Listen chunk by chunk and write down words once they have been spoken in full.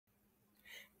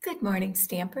Good morning,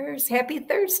 Stampers. Happy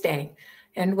Thursday,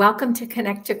 and welcome to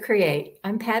Connect to Create.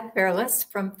 I'm Pat Fairless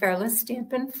from Fairless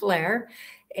Stamp and Flair,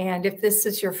 and if this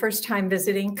is your first time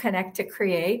visiting Connect to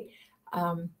Create,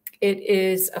 it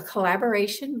is a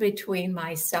collaboration between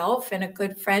myself and a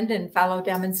good friend and fellow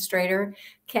demonstrator,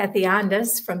 Kathy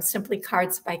Ondas from Simply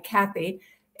Cards by Kathy.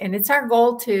 And it's our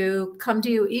goal to come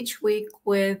to you each week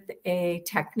with a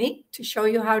technique to show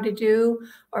you how to do,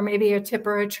 or maybe a tip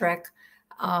or a trick.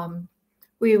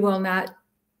 We will not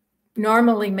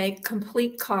normally make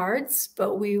complete cards,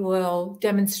 but we will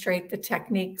demonstrate the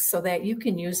technique so that you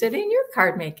can use it in your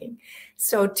card making.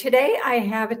 So today I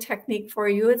have a technique for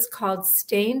you. It's called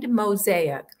Stained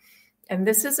Mosaic. And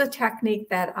this is a technique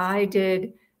that I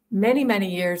did many, many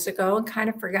years ago and kind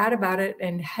of forgot about it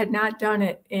and had not done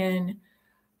it in,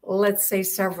 let's say,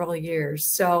 several years.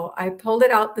 So I pulled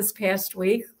it out this past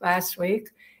week, last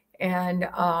week, and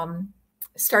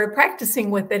started practicing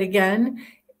with it again.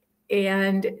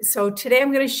 And so today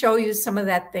I'm going to show you some of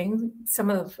that thing, some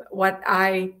of what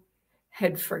I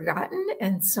had forgotten,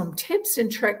 and some tips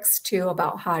and tricks too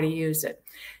about how to use it.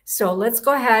 So let's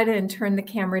go ahead and turn the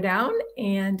camera down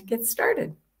and get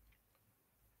started.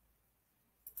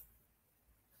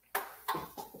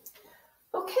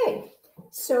 Okay,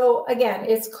 so again,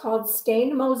 it's called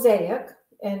Stained Mosaic.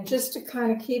 And just to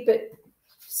kind of keep it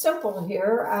simple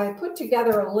here, I put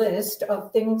together a list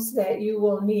of things that you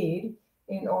will need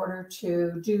in order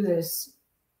to do this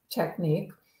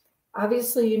technique.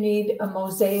 Obviously, you need a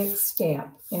mosaic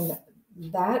stamp, and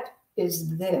that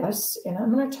is this. And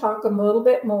I'm going to talk a little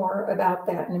bit more about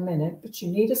that in a minute, but you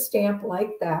need a stamp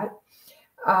like that.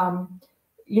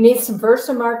 You need some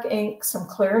Versamark ink, some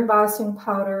clear embossing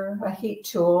powder, a heat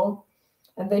tool,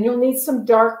 and then you'll need some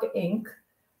dark ink.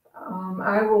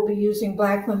 I will be using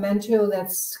black memento.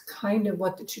 That's kind of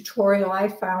what the tutorial I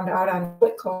found out on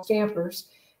Whitco Stampers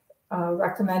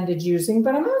recommended using,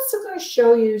 but I'm also going to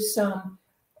show you some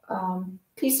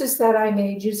pieces that I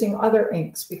made using other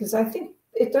inks, because I think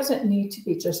it doesn't need to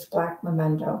be just black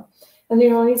memento. And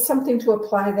you'll need something to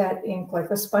apply that ink,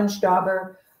 like a sponge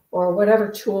dauber or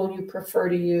whatever tool you prefer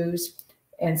to use,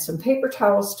 and some paper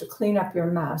towels to clean up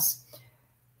your mess.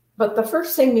 But the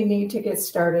first thing you need to get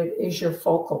started is your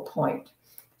focal point.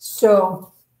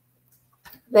 So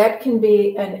that can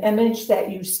be an image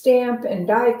that you stamp and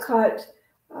die cut.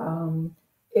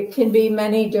 It can be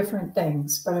many different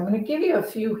things, but I'm going to give you a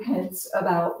few hints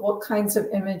about what kinds of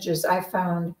images I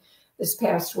found this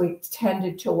past week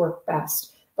tended to work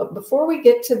best. But before we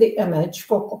get to the image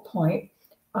focal point,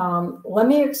 let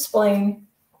me explain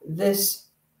this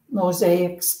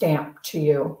mosaic stamp to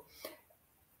you.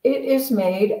 It is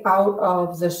made out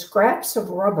of the scraps of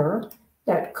rubber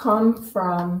that come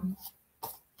from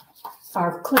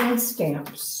our cling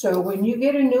stamps. So when you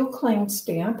get a new cling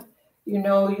stamp, you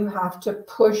know you have to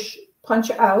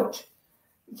punch out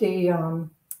the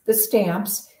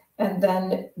stamps, and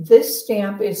then this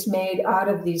stamp is made out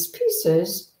of these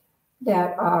pieces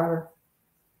that are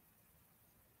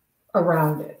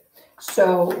around it.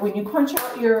 So when you punch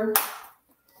out your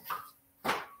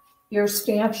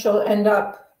stamp, you'll end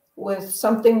up with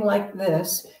something like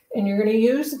this, and you're going to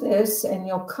use this and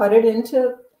you'll cut it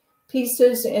into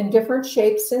pieces in different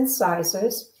shapes and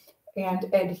sizes and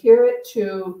adhere it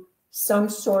to some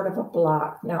sort of a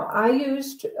block. Now, I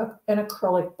used an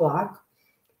acrylic block,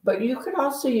 but you could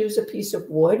also use a piece of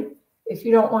wood if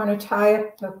you don't want to tie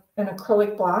up an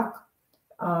acrylic block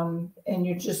and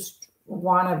you just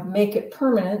want to make it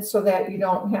permanent so that you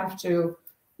don't have to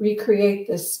recreate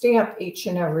this stamp each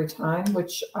and every time,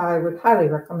 which I would highly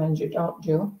recommend you don't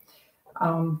do.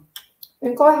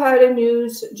 And go ahead and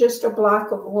use just a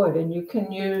block of wood, and you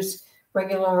can use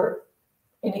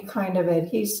any kind of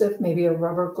adhesive, maybe a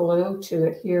rubber glue to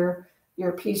adhere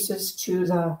your pieces to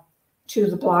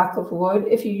the block of wood.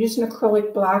 If you use an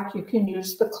acrylic block, you can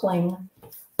use the cling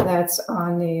that's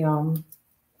on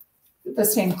the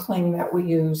same cling that we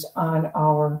use on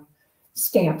our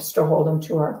stamps to hold them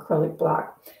to our acrylic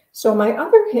block. So my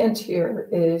other hint here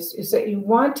is that you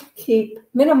want to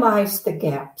minimize the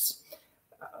gaps.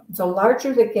 The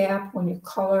larger the gap when you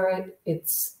color it,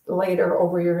 it's later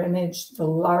over your image, the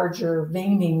larger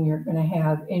veining you're going to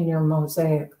have in your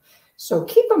mosaic. So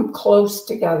keep them close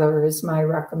together is my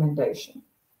recommendation.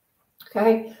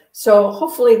 Okay, so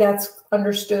hopefully that's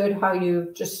understood how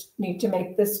you just need to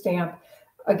make this stamp.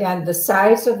 Again, the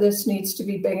size of this needs to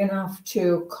be big enough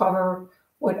to cover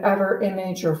whatever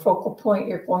image or focal point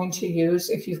you're going to use.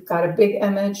 If you've got a big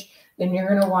image, then you're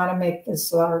going to want to make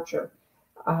this larger.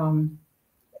 And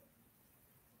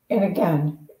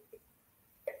again,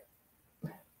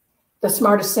 the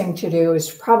smartest thing to do is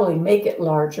probably make it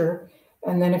larger.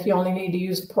 And then if you only need to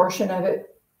use a portion of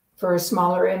it, for a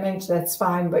smaller image, that's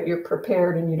fine, but you're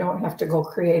prepared and you don't have to go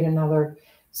create another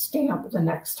stamp the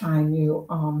next time you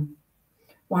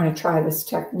want to try this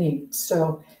technique.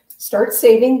 So start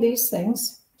saving these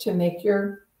things to make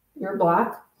your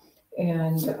block,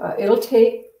 and it'll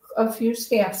take a few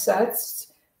stamp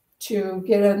sets to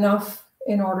get enough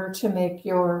in order to make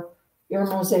your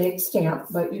mosaic stamp,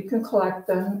 but you can collect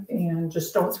them and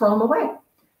just don't throw them away.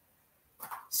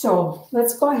 So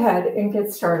let's go ahead and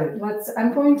get started.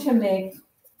 I'm going to make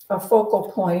a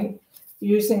focal point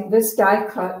using this die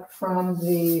cut from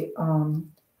the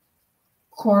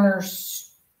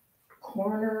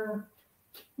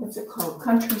what's it called?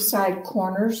 Countryside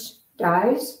Corners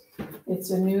dies. It's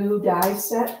a new die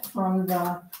set from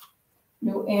the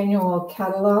new annual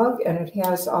catalog, and it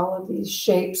has all of these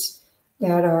shapes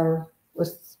that are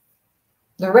with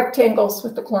the rectangles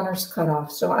with the corners cut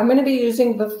off. So I'm going to be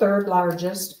using the third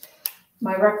largest.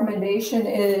 My recommendation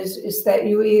is that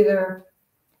you either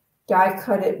die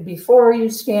cut it before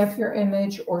you stamp your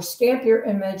image, or stamp your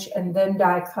image and then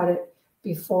die cut it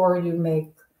before you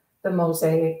make the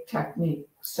mosaic technique.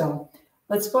 So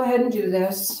let's go ahead and do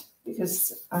this,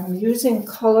 because I'm using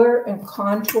color and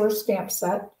contour stamp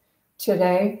set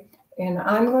today, and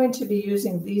I'm going to be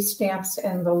using these stamps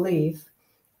and the leaf.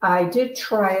 I did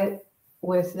try it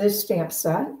with this stamp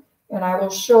set, and I will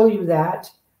show you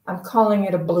that. I'm calling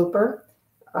it a blooper.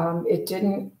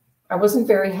 I wasn't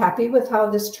very happy with how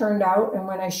this turned out, and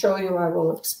when I show you, I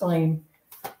will explain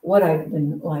what I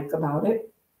didn't like about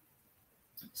it.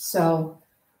 So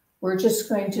we're just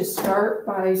going to start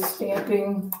by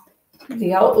stamping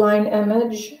the outline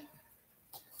image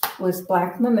with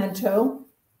black memento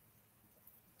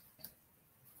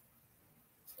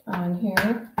on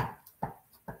here.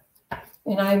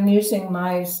 And I'm using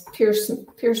my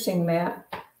piercing mat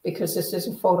because this is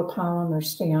a photopolymer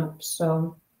stamp.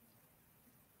 So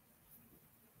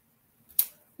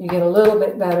you get a little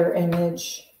bit better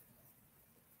image.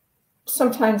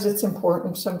 Sometimes it's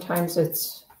important, sometimes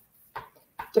it's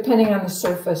depending on the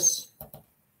surface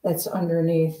that's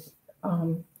underneath.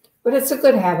 But it's a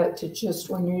good habit to just,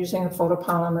 when you're using a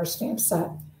photopolymer stamp set,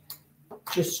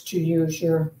 just to use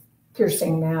your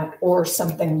piercing mat or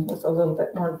something with a little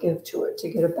bit more give to it to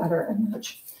get a better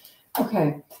image.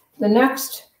 Okay, the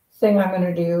next thing I'm going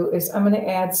to do is I'm going to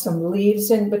add some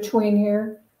leaves in between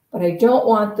here, but I don't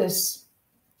want this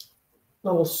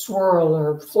little swirl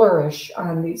or flourish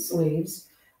on these leaves.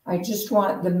 I just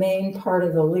want the main part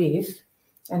of the leaf.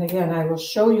 And again, I will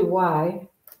show you why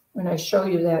when I show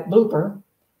you that blooper.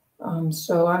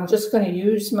 So I'm just going to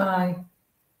use my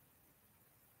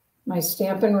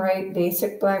Stampin' Write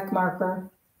basic black marker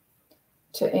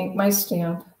to ink my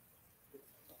stamp.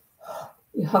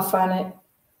 You huff on it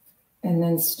and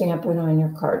then stamp it on your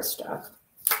cardstock.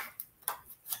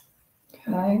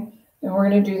 Okay, and we're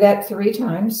going to do that 3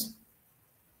 times.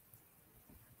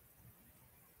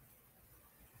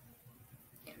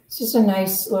 This is a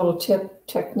nice little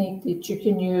technique that you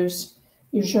can use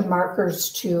your markers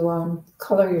to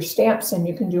color your stamps, and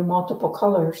you can do multiple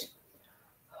colors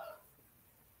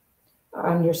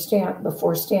on your stamp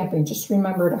before stamping. Just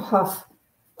remember to huff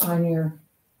on your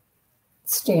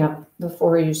stamp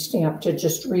before you stamp to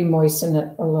just re-moisten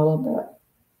it a little bit.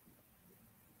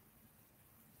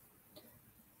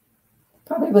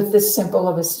 Probably with this simple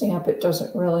of a stamp, it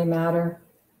doesn't really matter.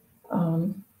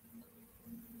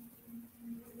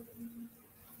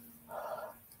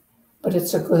 But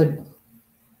it's a good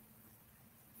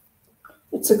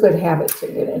habit to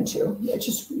get into.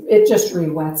 It just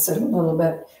re-wets it a little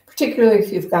bit, particularly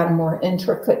if you've got a more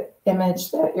intricate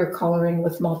image that you're coloring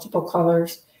with multiple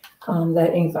colors.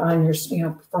 That ink on your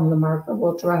stamp from the marker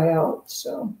will dry out.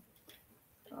 So,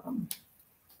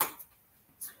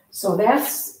 so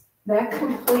that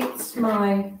completes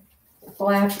my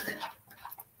black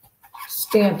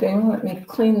stamping. Let me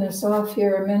clean this off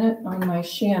here a minute on my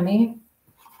chamois,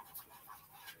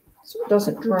 so it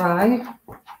doesn't dry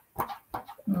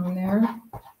on there.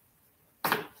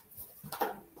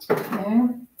 Okay.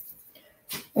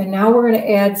 And now we're going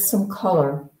to add some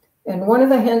color. And one of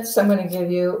the hints I'm going to give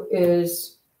you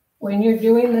is when you're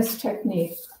doing this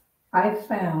technique, I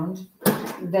found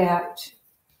that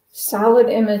solid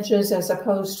images as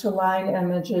opposed to line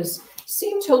images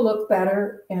seem to look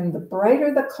better. And the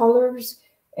brighter the colors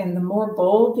and the more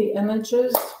bold the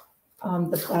images,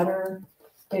 the better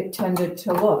it tended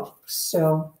to look.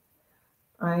 So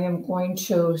I am going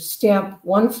to stamp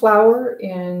one flower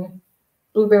in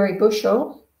Blueberry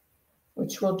Bushel,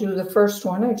 which will do the first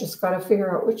one. I just got to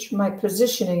figure out which my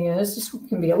positioning is. This one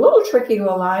can be a little tricky to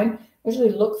align. I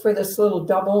usually look for this little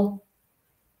double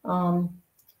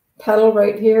petal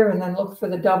right here, and then look for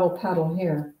the double petal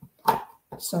here.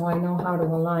 so I know how to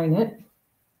align it.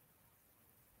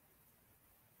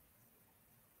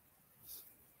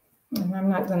 And I'm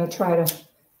not going to try to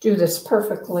do this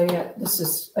perfectly. This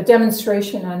is a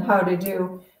demonstration on how to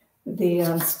do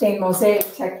the Stained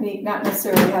Mosaic Technique, not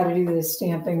necessarily how to do the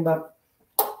stamping, but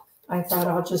I thought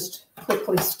I'll just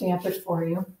quickly stamp it for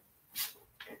you.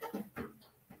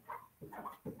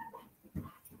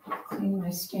 Clean my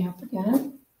stamp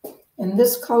again. And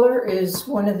this color is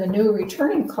one of the new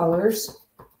returning colors,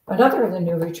 another of the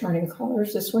new returning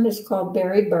colors. This one is called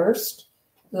Berry Burst.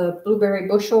 The Blueberry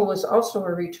Bushel was also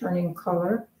a returning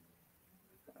color.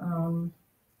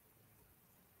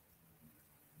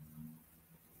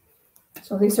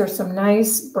 So these are some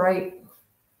nice bright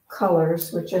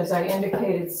colors, which, as I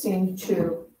indicated, seem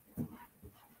to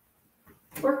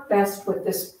work best with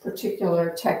this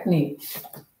particular technique.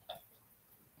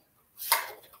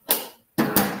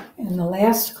 And the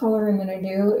last color I'm going to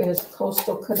do is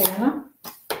Coastal Cabana.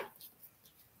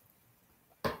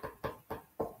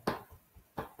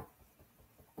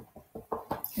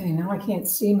 Okay, now I can't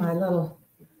see my little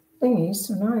thingies,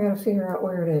 so now I got to figure out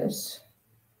where it is.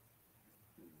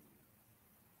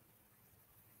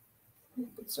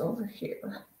 It's over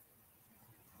here.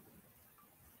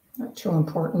 Not too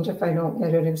important if I don't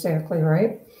get it exactly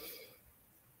right.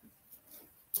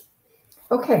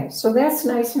 Okay, so that's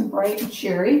nice and bright and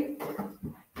cheery.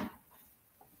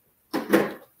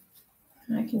 I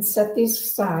can set these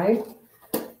aside.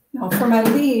 Now for my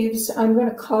leaves, I'm going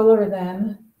to color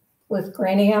them with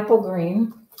Granny Apple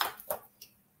Green.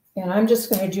 And I'm just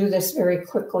going to do this very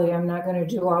quickly. I'm not going to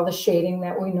do all the shading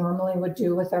that we normally would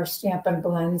do with our Stampin'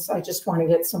 Blends. I just want to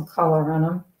get some color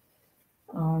on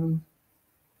them.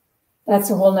 That's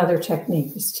a whole nother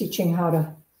technique, is teaching how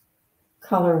to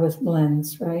color with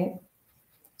blends, right?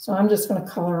 So I'm just going to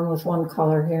color them with one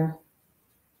color here.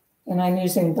 And I'm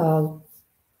using the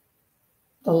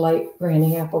light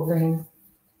Granny Apple Green.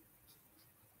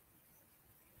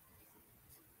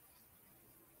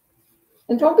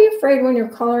 And don't be afraid when you're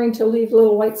coloring to leave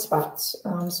little white spots.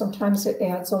 Sometimes it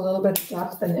adds a little bit of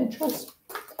depth and interest.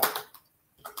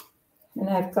 And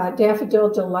I've got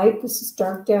Daffodil Delight. This is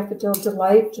dark Daffodil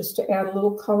Delight, just to add a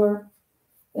little color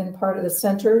in part of the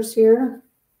centers here.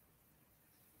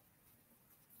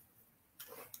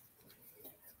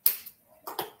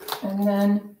 And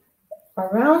then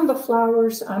around the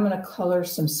flowers, I'm going to color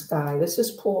some sky. This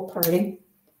is Pool Party.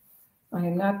 I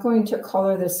am not going to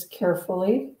color this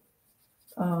carefully.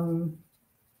 I'm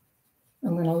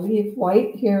going to leave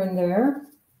white here and there,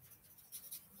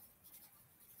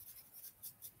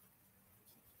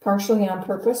 partially on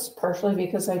purpose, partially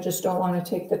because I just don't want to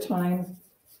take the time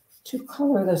to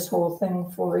color this whole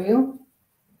thing for you.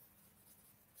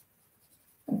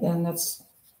 Again, that's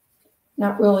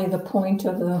not really the point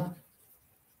of the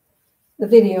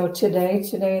video today.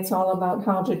 Today it's all about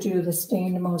how to do the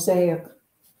Stained Mosaic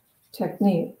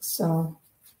Technique. So,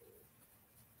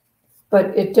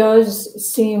 but it does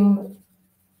seem,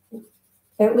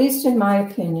 at least in my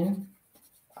opinion,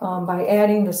 by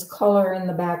adding this color in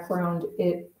the background,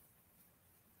 it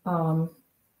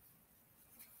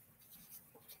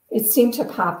seemed to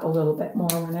pop a little bit more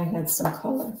when I had some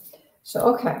color. So,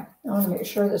 okay, I want to make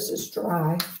sure this is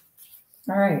dry.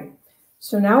 All right,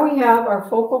 so now we have our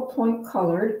focal point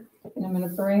colored, and I'm going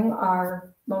to bring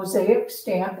our mosaic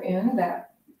stamp in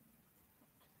that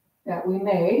we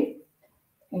made,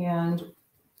 and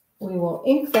we will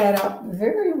ink that up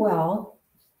very well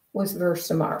with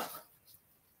Versamark.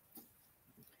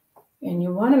 And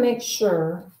you want to make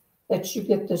sure that you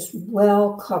get this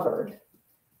well covered.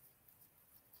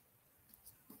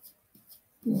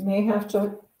 You may have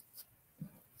to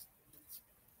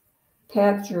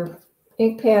pat your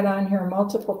ink pad on here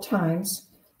multiple times.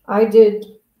 I did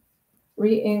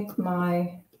re-ink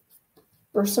my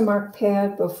Versamark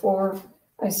pad before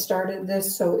I started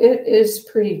this, so it is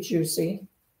pretty juicy.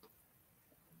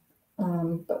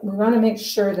 But we want to make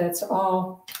sure that's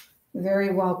all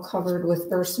very well covered with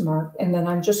Versamark. And then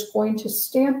I'm just going to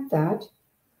stamp that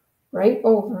right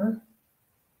over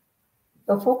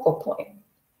the focal point.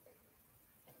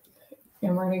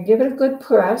 And we're going to give it a good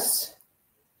press.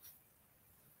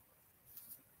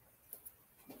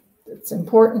 It's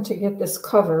important to get this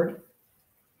covered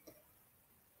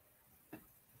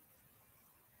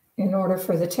in order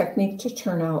for the technique to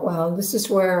turn out well. This is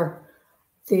where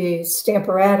the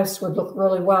Stamparatus would look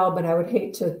really well, but I would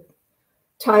hate to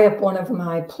tie up one of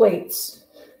my plates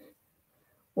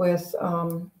with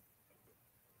the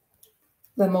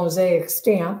mosaic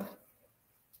stamp.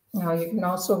 Now you can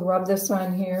also rub this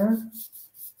on here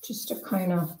just to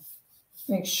kind of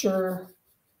make sure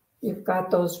you've got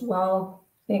those well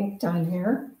inked on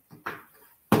here.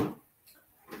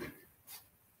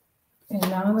 And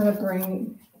now I'm going to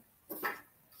bring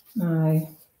my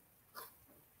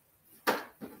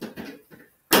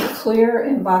clear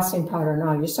embossing powder.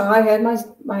 Now you saw I had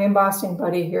my embossing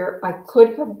buddy here. I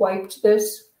could have wiped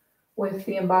this with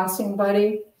the embossing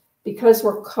buddy because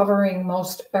we're covering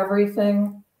most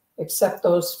everything except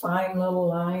those fine little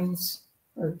lines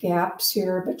or gaps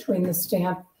here between the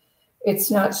stamp.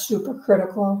 It's not super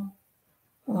critical.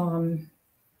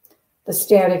 The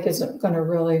static isn't going to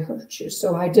really hurt you.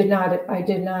 So I did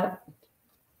not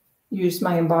use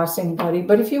my embossing buddy,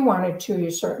 but if you wanted to, you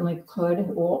certainly could. It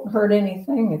won't hurt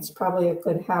anything. It's probably a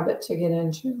good habit to get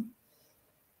into.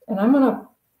 And I'm going to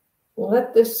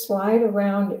let this slide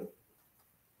around,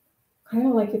 kind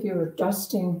of like if you were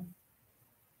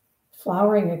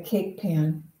flouring a cake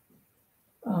pan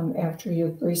after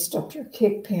you've greased up your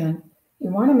cake pan. You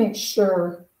want to make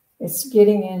sure it's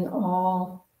getting in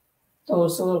all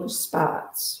those little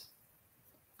spots.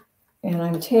 And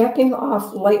I'm tapping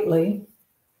off lightly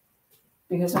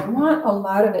because I want a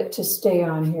lot of it to stay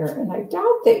on here. And I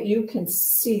doubt that you can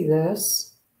see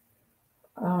this.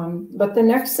 But the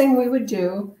next thing we would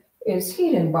do is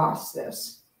heat emboss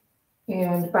this.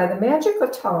 And by the magic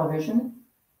of television,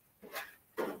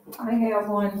 I have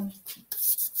one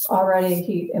already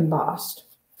heat embossed.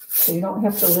 So you don't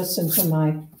have to listen to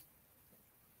my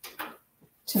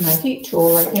heat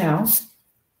tool right now.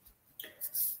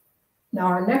 Now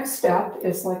our next step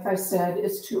is, like I said,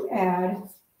 is to add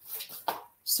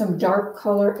some dark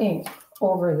color ink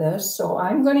over this. So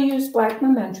I'm going to use black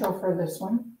memento for this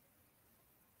one.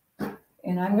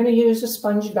 And I'm going to use a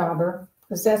sponge dauber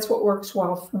because that's what works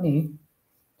well for me.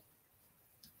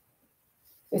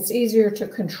 It's easier to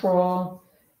control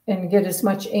and get as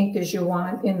much ink as you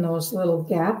want in those little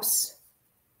gaps.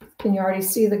 Can you already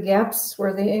see the gaps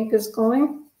where the ink is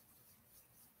going?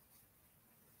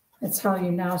 That's how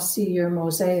you now see your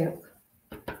mosaic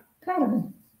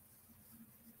pattern.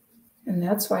 And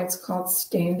that's why it's called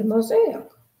Stained Mosaic.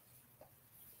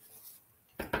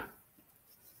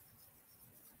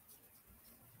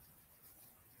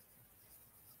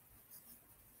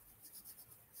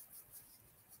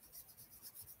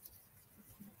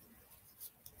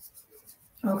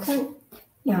 Okay,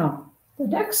 now the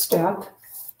next step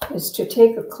is to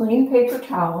take a clean paper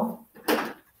towel,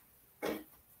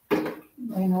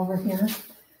 laying over here,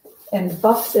 and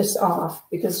buff this off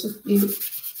because you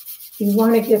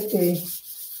want to get the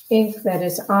ink that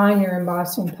is on your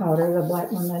embossing powder, the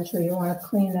black memento, you want to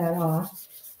clean that off.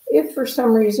 If for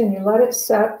some reason you let it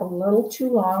set a little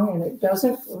too long and it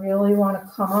doesn't really want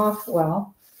to come off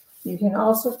well, you can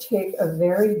also take a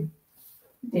very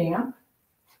damp,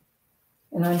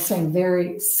 and I'm saying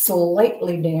very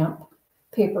slightly damp,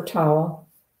 paper towel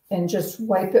and just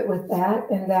wipe it with that,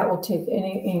 and that will take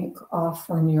any ink off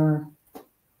from your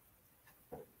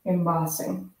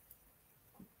embossing.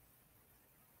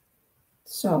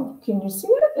 So can you see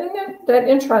it? Isn't that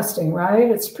interesting, right?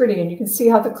 It's pretty, and you can see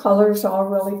how the colors all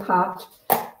really popped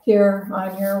here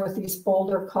on here with these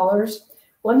bolder colors.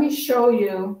 Let me show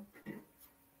you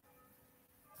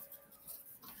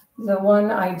the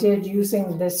one I did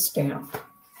using this stamp.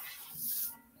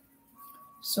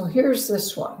 So here's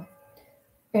this one.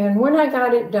 And when I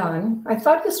got it done, I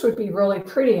thought this would be really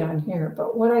pretty on here,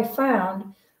 but what I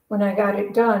found when I got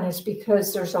it done is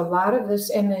because there's a lot of this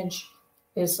image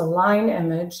is a line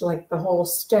image, like the whole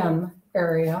stem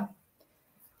area.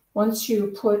 Once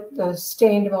you put the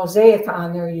stained mosaic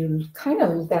on there, you kind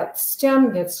of, that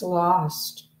stem gets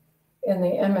lost in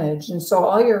the image. And so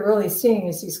all you're really seeing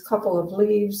is these couple of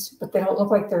leaves, but they don't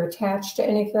look like they're attached to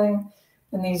anything.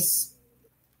 And these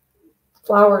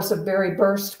flowers have very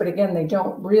burst, but again, they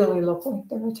don't really look like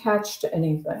they're attached to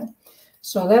anything.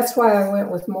 So that's why I went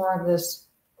with more of this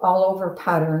all over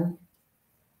pattern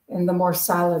and the more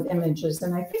solid images.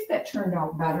 And I think that turned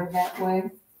out better that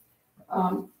way.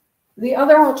 The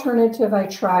other alternative I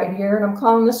tried here, and I'm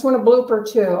calling this one a blooper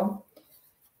too.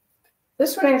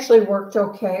 This one actually worked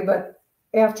okay, but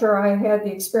after I had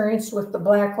the experience with the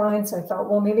black lines, I thought,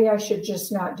 well, maybe I should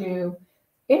just not do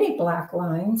any black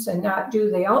lines and not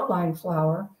do the outline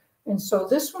flower. And so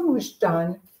this one was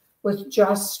done with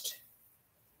just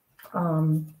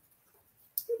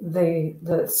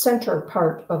the center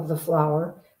part of the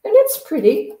flower. And it's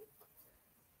pretty.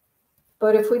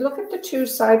 But if we look at the two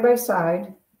side by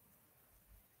side,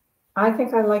 I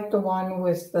think I like the one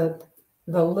with the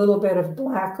little bit of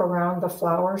black around the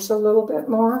flowers a little bit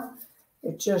more.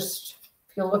 It just,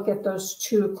 if you look at those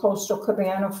two Coastal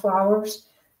Cabana flowers,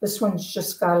 this one's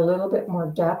just got a little bit more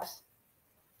depth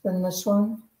than this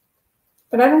one.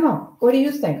 But I don't know. What do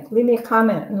you think? Leave me a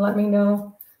comment and let me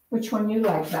know which one you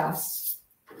like best.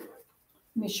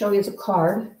 Let me show you the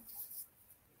card.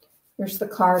 Here's the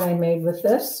card I made with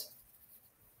this.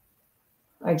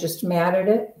 I just matted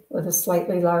it with a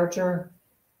slightly larger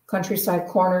Countryside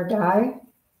Corner die.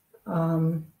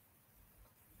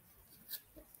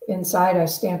 Inside I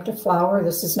stamped a flower.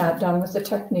 This is not done with the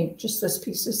technique, just this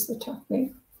piece is the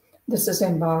technique. This is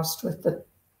embossed with the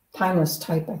timeless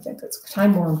type, I think it's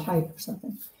time worn type or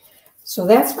something. So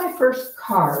that's my first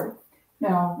card.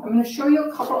 Now I'm going to show you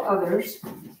a couple others.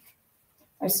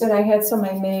 I said I had some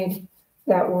I made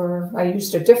that I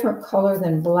used a different color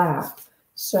than black.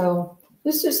 So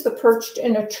this is the Perched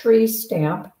in a Tree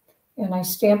stamp. And I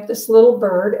stamped this little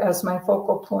bird as my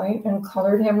focal point and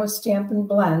colored him with Stampin'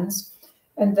 Blends.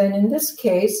 And then in this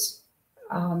case,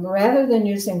 rather than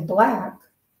using black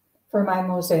for my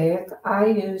mosaic, I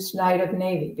used Night of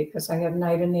Navy because I have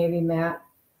Night of Navy matte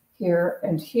here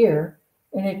and here.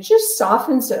 And it just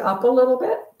softens it up a little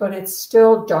bit, but it's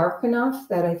still dark enough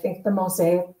that I think the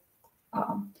mosaic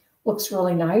looks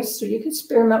really nice. So you can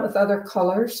experiment with other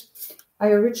colors. I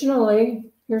originally,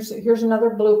 here's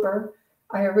another blooper.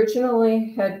 I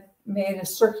originally had made a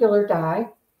circular die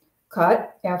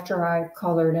cut after I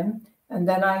colored him. And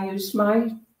then I used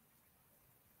my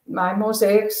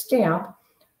mosaic stamp.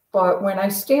 But when I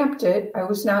stamped it, I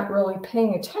was not really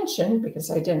paying attention because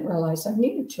I didn't realize I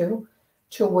needed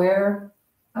to where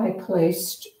I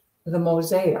placed the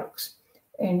mosaics.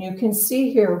 And you can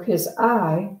see here his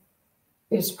eye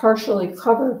is partially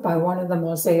covered by one of the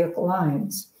mosaic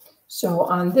lines. So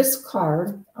on this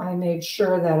card, I made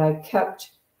sure that I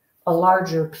kept a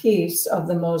larger piece of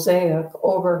the mosaic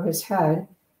over his head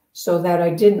so that I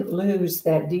didn't lose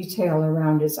that detail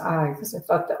around his eye because I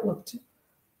thought that looked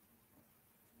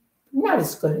not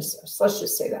as good as this. Let's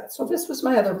just say that. So this was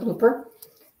my other blooper.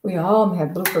 We all have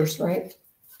bloopers, right?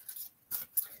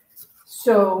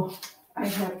 So I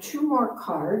have two more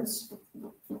cards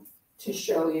to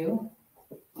show you.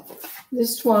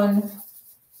 This one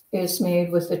is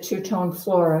made with the Two-Tone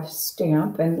Flora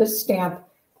stamp, and this stamp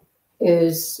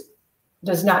does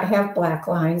not have black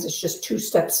lines. It's just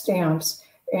two-step stamps.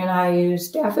 And I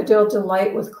use Daffodil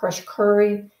Delight with Crushed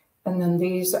Curry, and then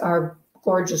these are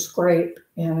Gorgeous Grape,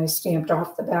 and I stamped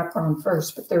off the background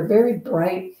first, but they're very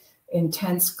bright,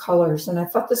 intense colors, and I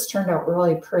thought this turned out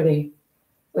really pretty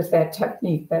with that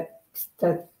technique.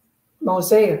 That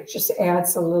mosaic just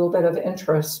adds a little bit of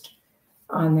interest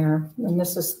on there. And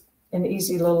this is an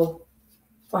easy little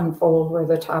fun fold where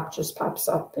the top just pops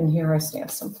up, and here I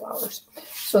stamped some flowers.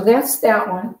 So that's that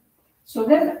one.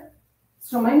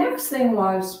 So my next thing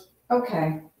was,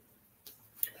 okay,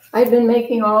 I've been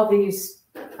making all these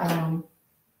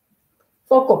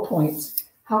focal points.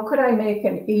 How could I make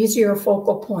an easier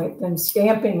focal point than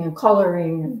stamping and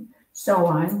coloring and so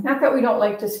on? Not that we don't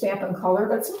like to stamp and color,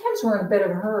 but sometimes we're in a bit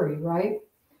of a hurry, right?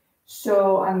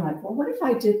 So I'm like, well, what if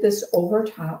I did this over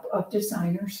top of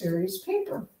designer series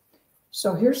paper?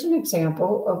 So here's an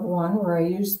example of one where I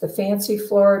used the Fancy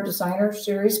Flora designer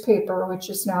series paper, which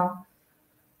is now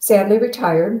sadly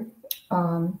retired.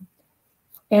 And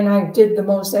I did the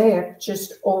mosaic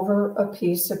just over a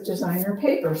piece of designer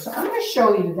paper. So I'm going to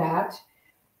show you that.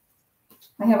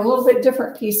 I have a little bit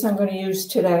different piece I'm going to use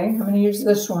today. I'm going to use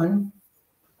this one.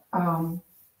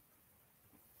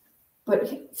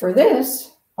 But for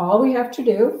this, all we have to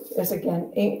do is,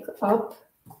 again, ink up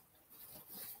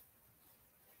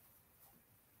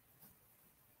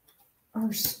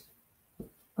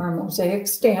our mosaic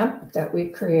stamp that we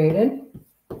created.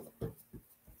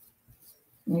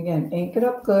 And again, ink it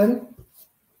up good.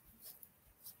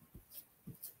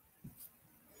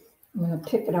 I'm going to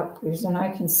pick it up because then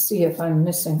I can see if I'm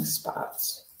missing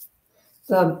spots.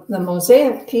 The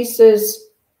mosaic pieces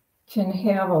can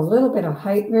have a little bit of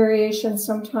height variation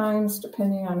sometimes,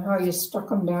 depending on how you stuck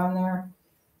them down there.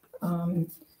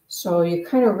 So you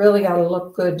kind of really got to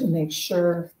look good to make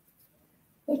sure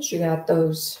that you got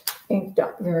those inked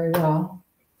up very well.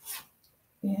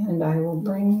 And I will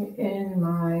bring in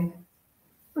my,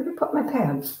 where to put my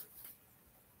pad?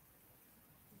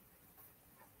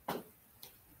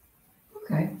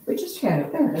 Okay, we just had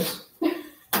it. There it is.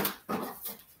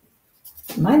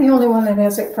 Am I the only one that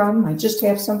has that problem? I just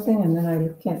have something and then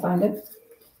I can't find it.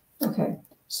 Okay,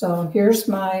 so here's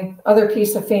my other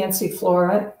piece of Fancy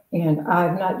Flora, and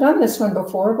I've not done this one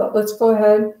before, but let's go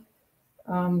ahead.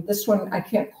 This one, I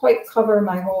can't quite cover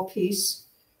my whole piece.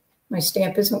 My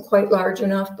stamp isn't quite large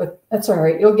enough, but that's all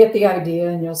right. You'll get the idea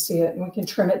and you'll see it, and we can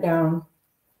trim it down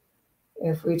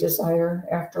if we desire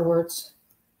afterwards.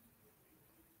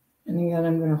 And again,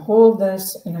 I'm going to hold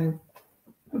this, and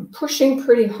I'm pushing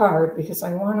pretty hard because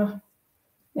I want to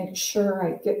make sure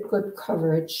I get good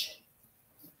coverage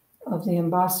of the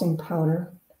embossing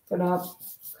powder. Pick it up,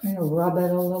 kind of rub it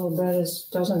a little bit. It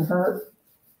doesn't hurt.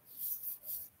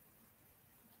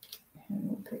 And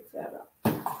we'll pick that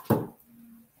up.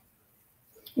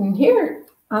 And here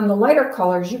on the lighter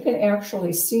colors, you can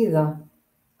actually see the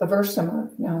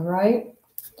Versamark now, right?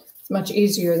 It's much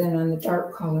easier than on the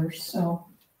dark colors. So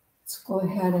let's go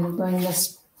ahead and bring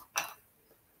this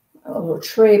little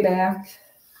tray back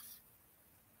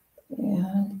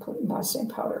and put embossing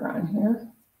powder on here.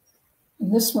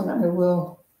 And this one I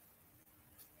will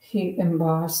heat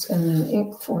emboss and then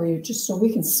ink for you just so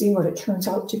we can see what it turns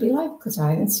out to be like, because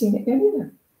I haven't seen it yet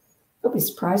either. You'll be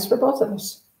surprised for both of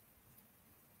us.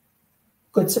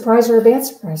 Good surprise or a bad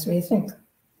surprise? What do you think?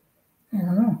 I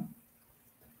don't know.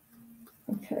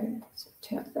 Okay, so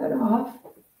tap that off.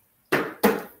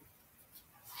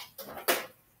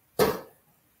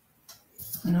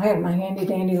 And I have my handy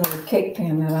dandy little cake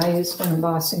pan that I use for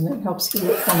embossing that helps heat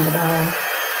it from the bottom.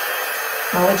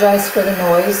 Apologize for the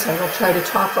noise. I will try to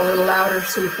talk a little louder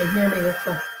so you can hear me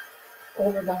with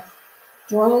over the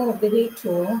drone of the heat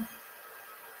tool.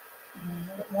 And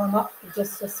let it warm up for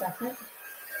just a second.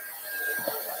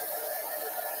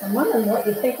 I'm wondering what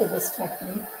you think of this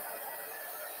technique.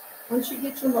 Once you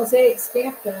get your mosaic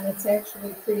stamp done, it's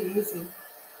actually pretty easy.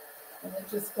 And it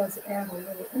just does add a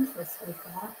little interest with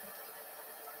that.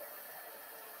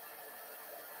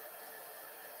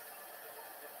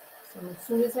 So as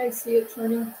soon as I see it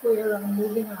turning clear, I'm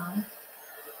moving on.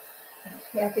 And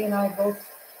Kathy and I both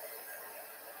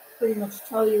pretty much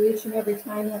tell you each and every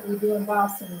time that we do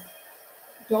embossing,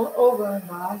 don't over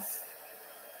emboss.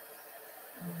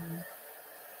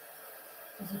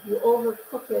 Because if you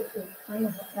overcook it, it kind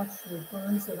of actually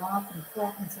burns it off and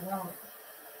flattens it out.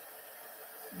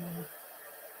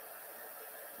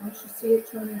 Once you see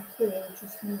it turning clear,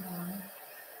 just move on.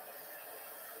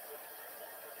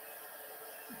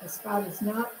 If the spot is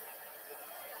not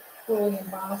fully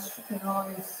embossed, you can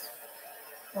always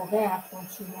go back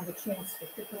once you have a chance to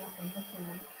pick it up and look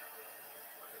at it.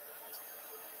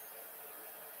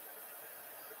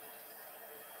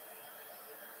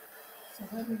 So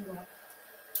let me look.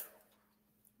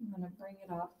 I'm going to bring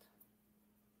it up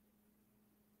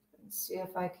and see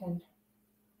if I can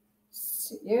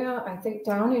see. Yeah, I think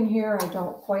down in here I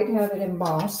don't quite have it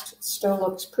embossed. It still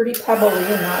looks pretty pebbly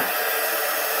and not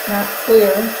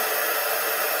clear.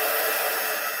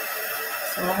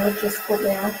 So I would just go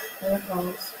back. There it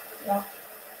goes. Yep.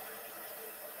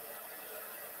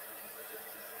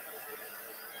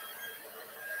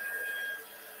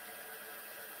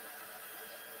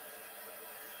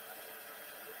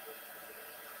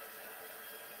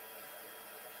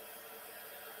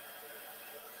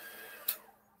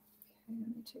 Let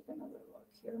me take another look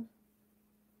here.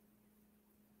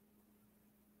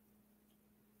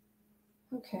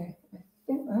 Okay, I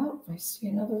think, well, I see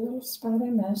another little spot I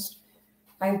missed.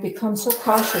 I've become so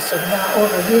cautious of not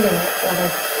overheating it that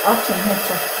I often have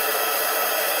to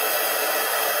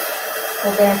go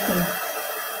back and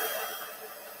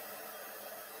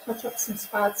touch up some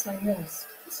spots I missed.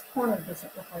 This corner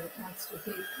doesn't look like it wants to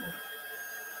heat.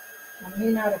 I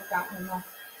may not have gotten enough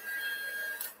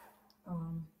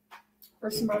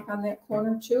Versamark on that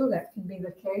corner too. That can be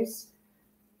the case.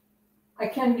 I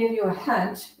can give you a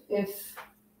hint. If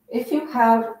you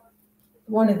have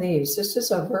one of these, this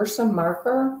is a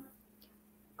Versamarker.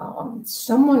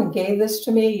 Someone gave this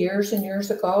to me years and years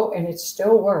ago, and it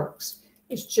still works.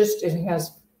 It's just, it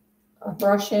has a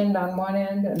brush end on one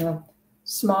end and a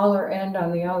smaller end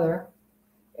on the other.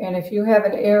 And if you have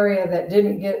an area that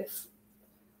didn't get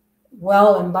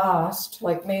well embossed,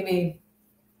 like maybe,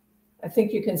 I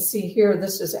think you can see here,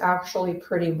 this is actually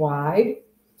pretty wide.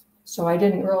 So I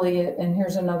didn't really, and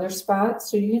here's another spot.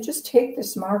 So you just take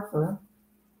this marker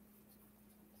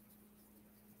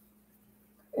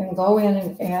and go in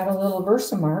and add a little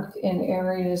Versamark in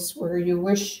areas where you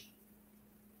wish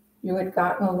you had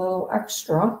gotten a little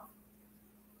extra.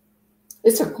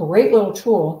 It's a great little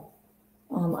tool.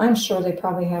 I'm sure they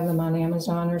probably have them on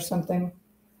Amazon or something.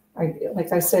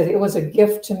 Like I said, it was a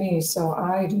gift to me, so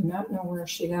I do not know where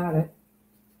she got it.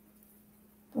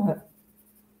 But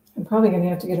I'm probably going to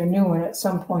have to get a new one at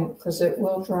some point because it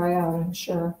will dry out, I'm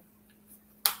sure.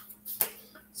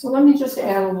 So let me just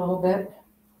add a little bit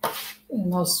in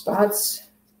those spots.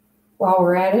 While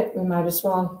we're at it, we might as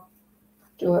well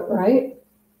do it right.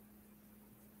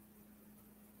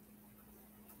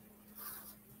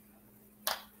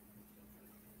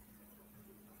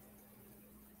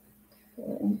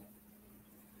 Okay.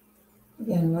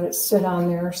 Again, let it sit on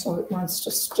there so it wants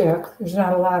to stick. There's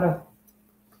not a lot of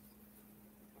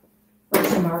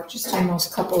Versamark, just in those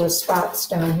couple of spots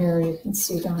down here. You can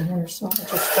see down here. So I'll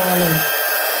just go in and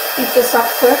heat this up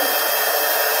quick.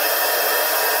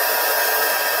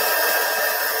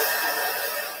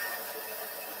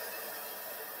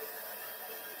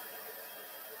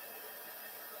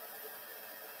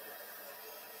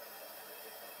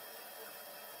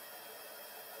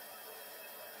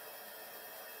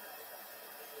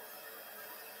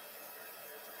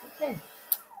 Okay,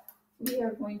 we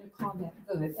are going to call that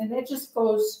good. And that just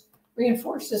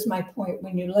reinforces my point.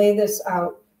 When you lay this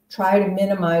out, try to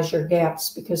minimize your gaps,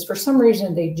 because for some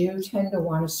reason they do tend to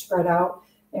want to spread out,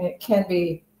 and it can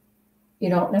be, you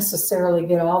don't necessarily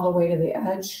get all the way to the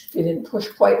edge. You didn't push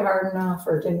quite hard enough,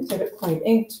 or didn't get it quite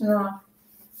inked enough.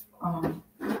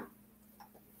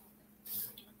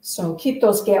 So keep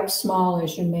those gaps small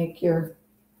as you make your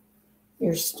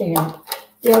stamp.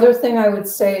 The other thing I would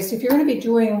say is, if you're going to be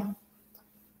doing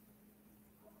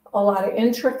a lot of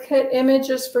intricate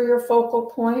images for your focal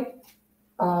point,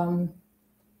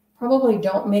 probably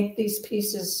don't make these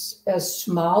pieces as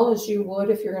small as you would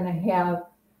if you're going to have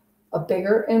a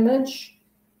bigger image,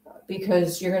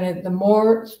 because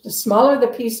the smaller the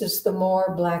pieces, the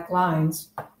more black lines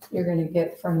you're going to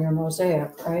get from your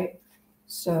mosaic, right?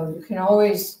 So you can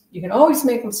always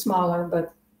make them smaller,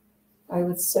 but I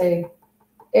would say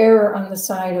err on the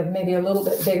side of maybe a little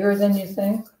bit bigger than you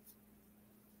think.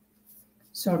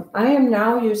 So I am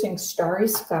now using Starry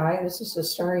Sky. This is a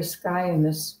Starry Sky in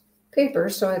this paper,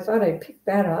 so I thought I'd pick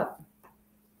that up.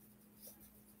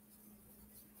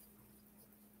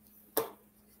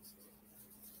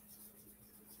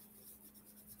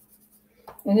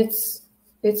 And it's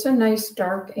a nice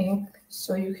dark ink,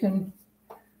 so you can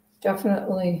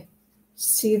definitely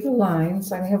see the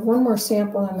lines. I have one more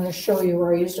sample I'm going to show you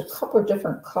where I used a couple of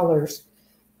different colors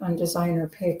on designer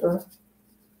paper.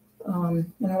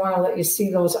 And I want to let you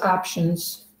see those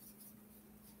options.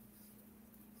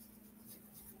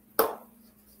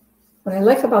 What I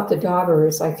like about the dauber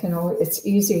is it's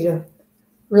easy to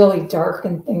really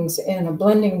darken things in. A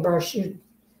blending brush, you'd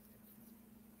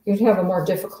have a more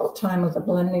difficult time with a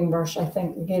blending brush, I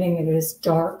think, getting it as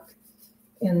dark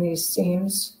in these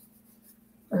seams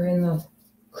or in the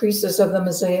creases of the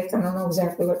mosaic. I don't know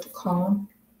exactly what to call them.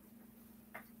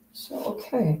 So,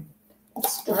 okay,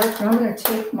 let's start. Now I'm going to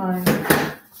take my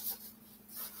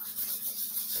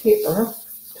paper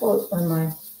or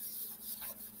my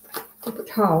paper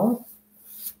towel.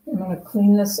 I'm going to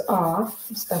clean this off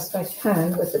as best I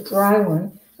can with a dry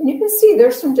one. And you can see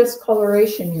there's some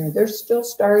discoloration here. There's still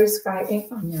Starry Sky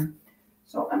ink on there.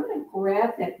 So I'm going to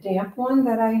grab that damp one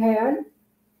that I had,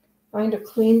 find a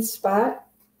clean spot,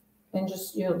 and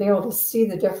just, you'll be able to see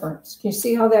the difference. Can you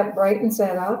see how that brightens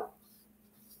that up?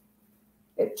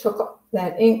 It took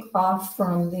that ink off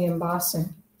from the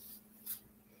embossing.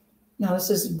 Now this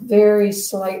is very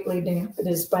slightly damp. It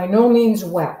is by no means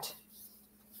wet.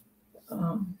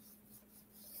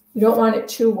 You don't want it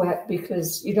too wet,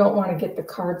 because you don't want to get the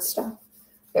card stuff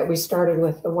that we started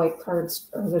with, the white cards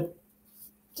or the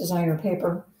designer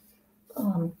paper,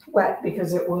 wet,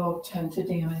 because it will tend to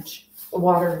damage. The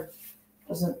water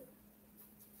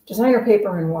designer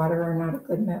paper and water are not a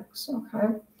good mix,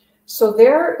 okay? So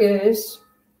there is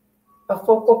a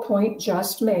focal point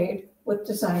just made with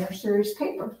designer series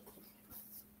paper.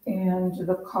 And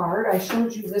the card, I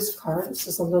showed you this card. This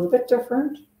is a little bit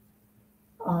different.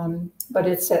 But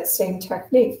it's that same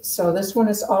technique. So this one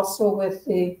is also with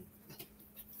the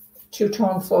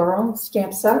two-tone floral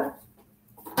stamp set.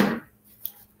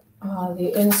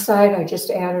 The inside, I just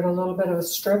added a little bit of a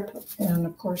strip, and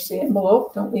of course the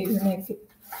envelope. Don't leave your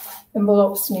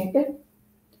envelopes naked.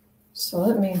 So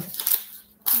let me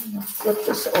flip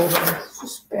this over. It's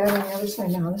just bad on the other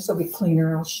side now. This will be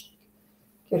cleaner. I'll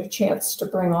get a chance to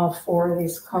bring all four of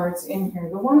these cards in here.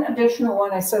 The one additional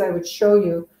one I said I would show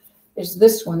you is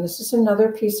this one. This is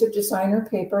another piece of designer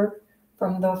paper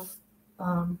from the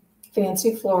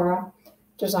Fancy Flora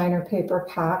designer paper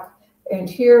pack. And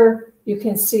here you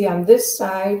can see on this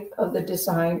side of the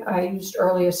design, I used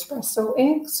early espresso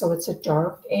ink. So it's a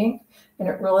dark ink, and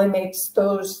it really makes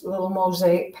those little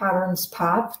mosaic patterns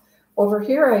pop. Over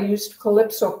here, I used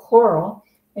Calypso Coral,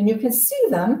 and you can see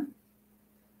them,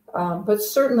 but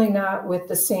certainly not with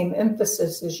the same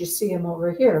emphasis as you see them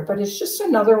over here. But it's just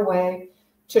another way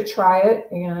to try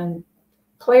it and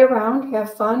play around,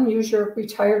 have fun, use your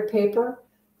retired paper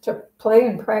to play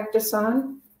and practice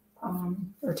on,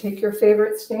 or take your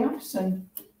favorite stamps and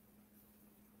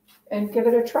give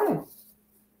it a try.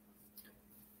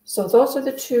 So those are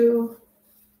the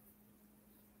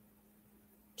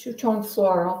two-tone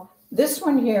floral. This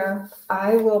one here,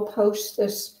 I will post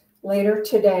this later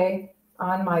today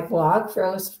on my blog,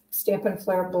 Fearless Stampin'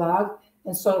 Flair blog,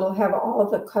 and so it'll have all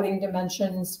the cutting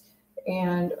dimensions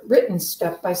and written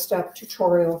step-by-step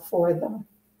tutorial for the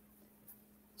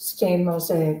Stained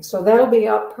Mosaic. So that'll be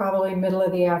up probably middle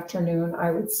of the afternoon,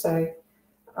 I would say.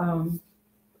 And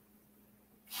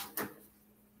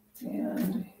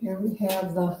here we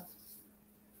have the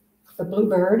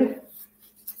bluebird.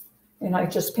 And I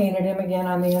just painted him again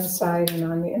on the inside and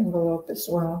on the envelope as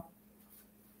well.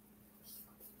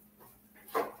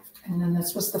 And then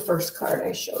this was the first card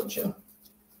I showed you.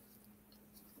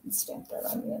 And stamp that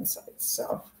on the inside.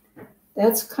 So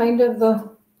that's kind of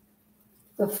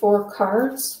the 4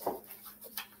 cards.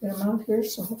 Get them out here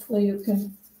so hopefully you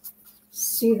can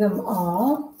see them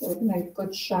all. With a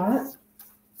good shot.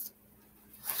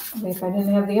 If I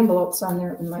didn't have the envelopes on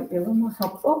there, it might be a little more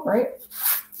helpful, right?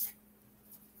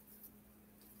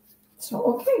 So,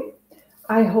 okay.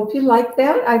 I hope you like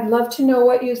that. I'd love to know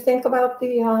what you think about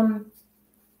the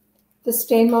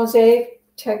Stained Mosaic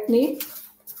Technique.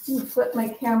 Let me flip my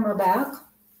camera back.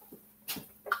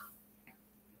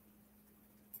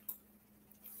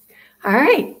 All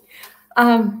right.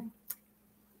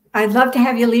 I'd love to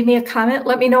have you leave me a comment.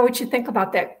 Let me know what you think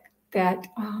about that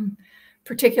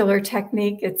particular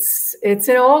technique. It's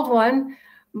an old one,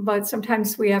 but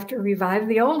sometimes we have to revive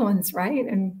the old ones, right?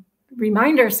 And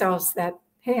remind ourselves that,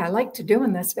 hey, I liked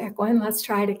doing this back when. Let's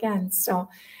try it again. So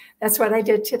that's what I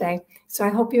did today. So I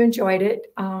hope you enjoyed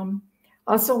it.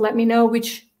 Also, let me know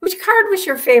which card was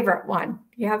your favorite one.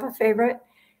 Do you have a favorite?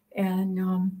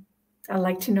 And I'd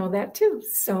like to know that too.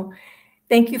 So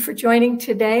thank you for joining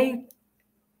today.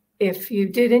 If you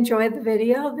did enjoy the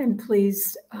video, then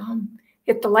please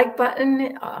hit the like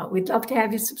button. We'd love to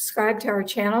have you subscribe to our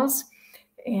channels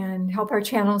and help our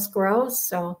channels grow.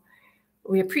 So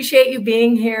we appreciate you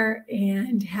being here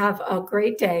and have a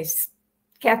great day.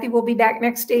 Kathy will be back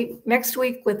next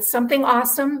week with something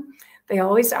awesome. They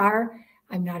always are.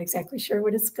 I'm not exactly sure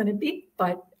what it's going to be,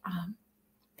 but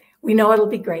we know it'll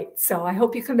be great. So I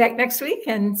hope you come back next week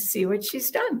and see what she's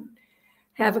done.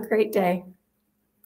 Have a great day.